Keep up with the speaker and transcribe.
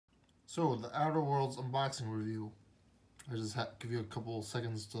So, the Outer Worlds unboxing review. I just give you a couple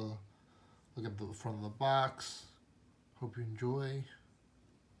seconds to look at the front of the box. Hope you enjoy.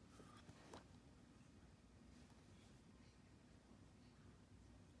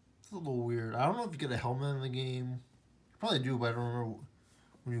 It's a little weird. I don't know if you get a helmet in the game. You probably do, but I don't remember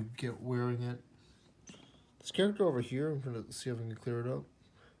when you get wearing it. This character over here, I'm going to see if I can clear it up.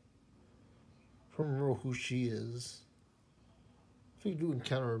 I don't remember who she is. I think you do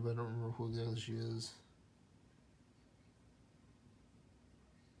encounter her, but I don't remember who exactly she is.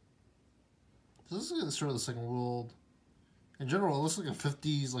 This is the start of the Second World. In general, it looks like a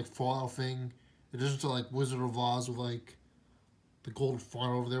 50s like Fallout thing. In addition to like Wizard of Oz with like the gold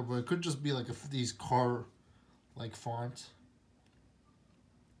font over there, but it could just be like a 50s car like font.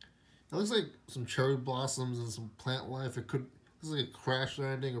 It looks like some cherry blossoms and some plant life. It looks like a crash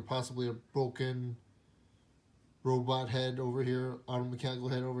landing or possibly a broken robot head over here, auto mechanical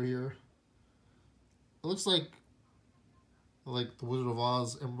head over here. It looks like the Wizard of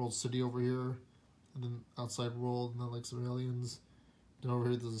Oz Emerald City over here, and then outside world, and then like some aliens. Then over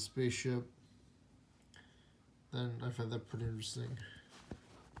here there's a spaceship. Then I find that pretty interesting.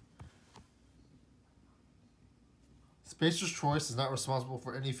 Spacer's Choice is not responsible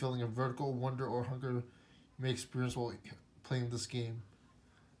for any feeling of vertigo, wonder, or hunger you may experience while playing this game.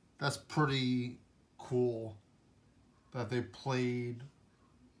 That's pretty cool that they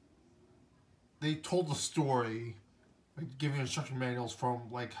told the story, like giving instruction manuals from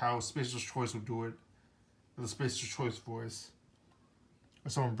like how Spacer's Choice would do it with the Spacer's Choice voice. Or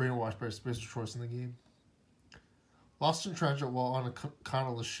someone brainwashed by Spacer's Choice in the game. Lost in transit while on a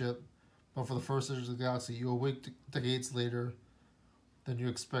colorless ship, but for the first edge of the galaxy, you awake decades later than you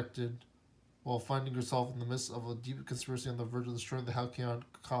expected, while finding yourself in the midst of a deep conspiracy on the verge of destroying the Halcyon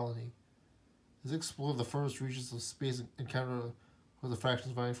colony. As you explore the furthest reaches of space and encounter with the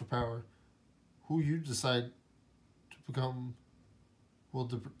factions vying for power, who you decide to become will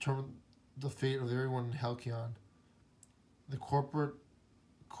determine the fate of everyone in Halcyon. The corporate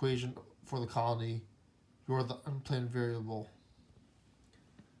equation for the colony. You're the unplanned variable.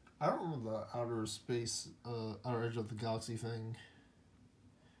 I don't remember the outer space, outer edge of the galaxy thing.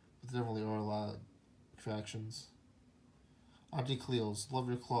 But there definitely are a lot of factions. Auntie Cleo's, love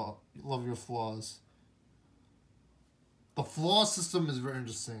your flaws. The flaw system is very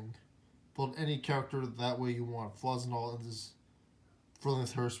interesting. Build any character that way you want. Flaws and all in this thrilling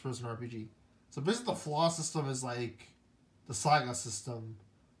first-person RPG. So basically the flaw system is like the Saga system.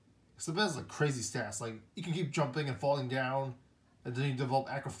 Except it has like crazy stats. Like you can keep jumping and falling down, and then you develop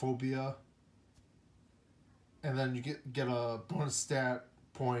acrophobia. And then you get a bonus stat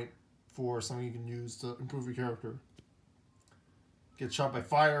point for something you can use to improve your character. Get shot by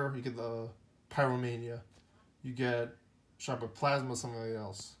fire, you get the pyromania. You get shot by plasma, something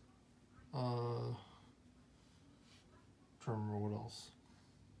else. Trying to remember what else.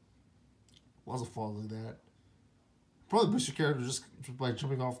 Lots of flaws like that. Probably boost your character just by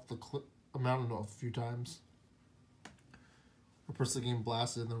jumping off a mountain a few times. Or press the game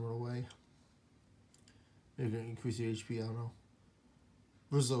blasted and then run away. Maybe you're going to increase your HP, I don't know.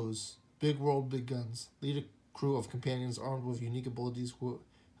 Rizzo's. Big world, big guns. Lead a crew of companions armed with unique abilities who have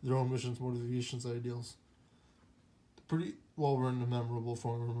their own missions, motivations, and ideals. Pretty well written and memorable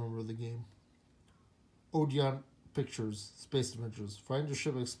from what I remember of the game. Odeon Pictures, Space Adventures. Find your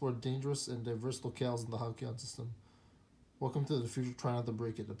ship and explore dangerous and diverse locales in the Halcyon system. Welcome to the future, try not to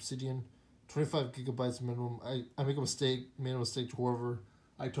break it. Obsidian, 25 gigabytes minimum. I made a mistake to whoever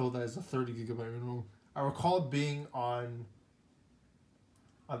I told that is a 30 gigabyte minimum. I recall it being on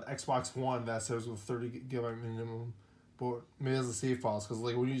the Xbox One that says with 30 gigabyte minimum, but maybe as a save files, because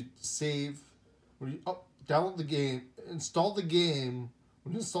like when you download the game, install the game,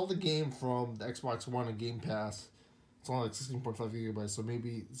 when you install the game from the Xbox One and Game Pass, it's only like 16.5 gigabytes, so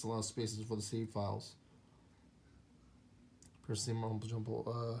maybe it's a lot of spaces for the save files. Personally, mumble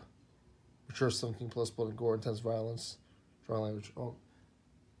jumble, mature 17 plus, blood and gore, intense violence, drawing language. Oh,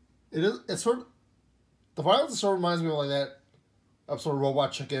 it's sort of, the violence sort of reminds me of like that episode of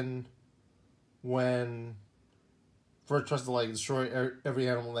Robot Chicken when Fred tries to like destroy every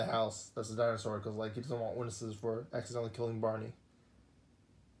animal in the house that's a dinosaur because like he doesn't want witnesses for accidentally killing Barney.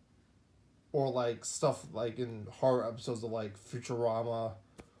 Or like stuff like in horror episodes of like Futurama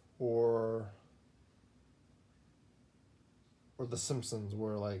or The Simpsons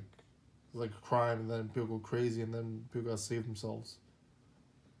where like a crime and then people go crazy and then people gotta save themselves.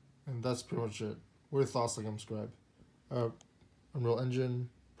 And that's pretty much it. What are your thoughts? Like and subscribe. Unreal Engine,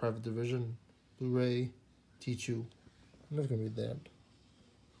 Private Division, Blu-ray, T2. I'm never gonna read that.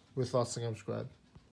 What are your thoughts? Like and subscribe.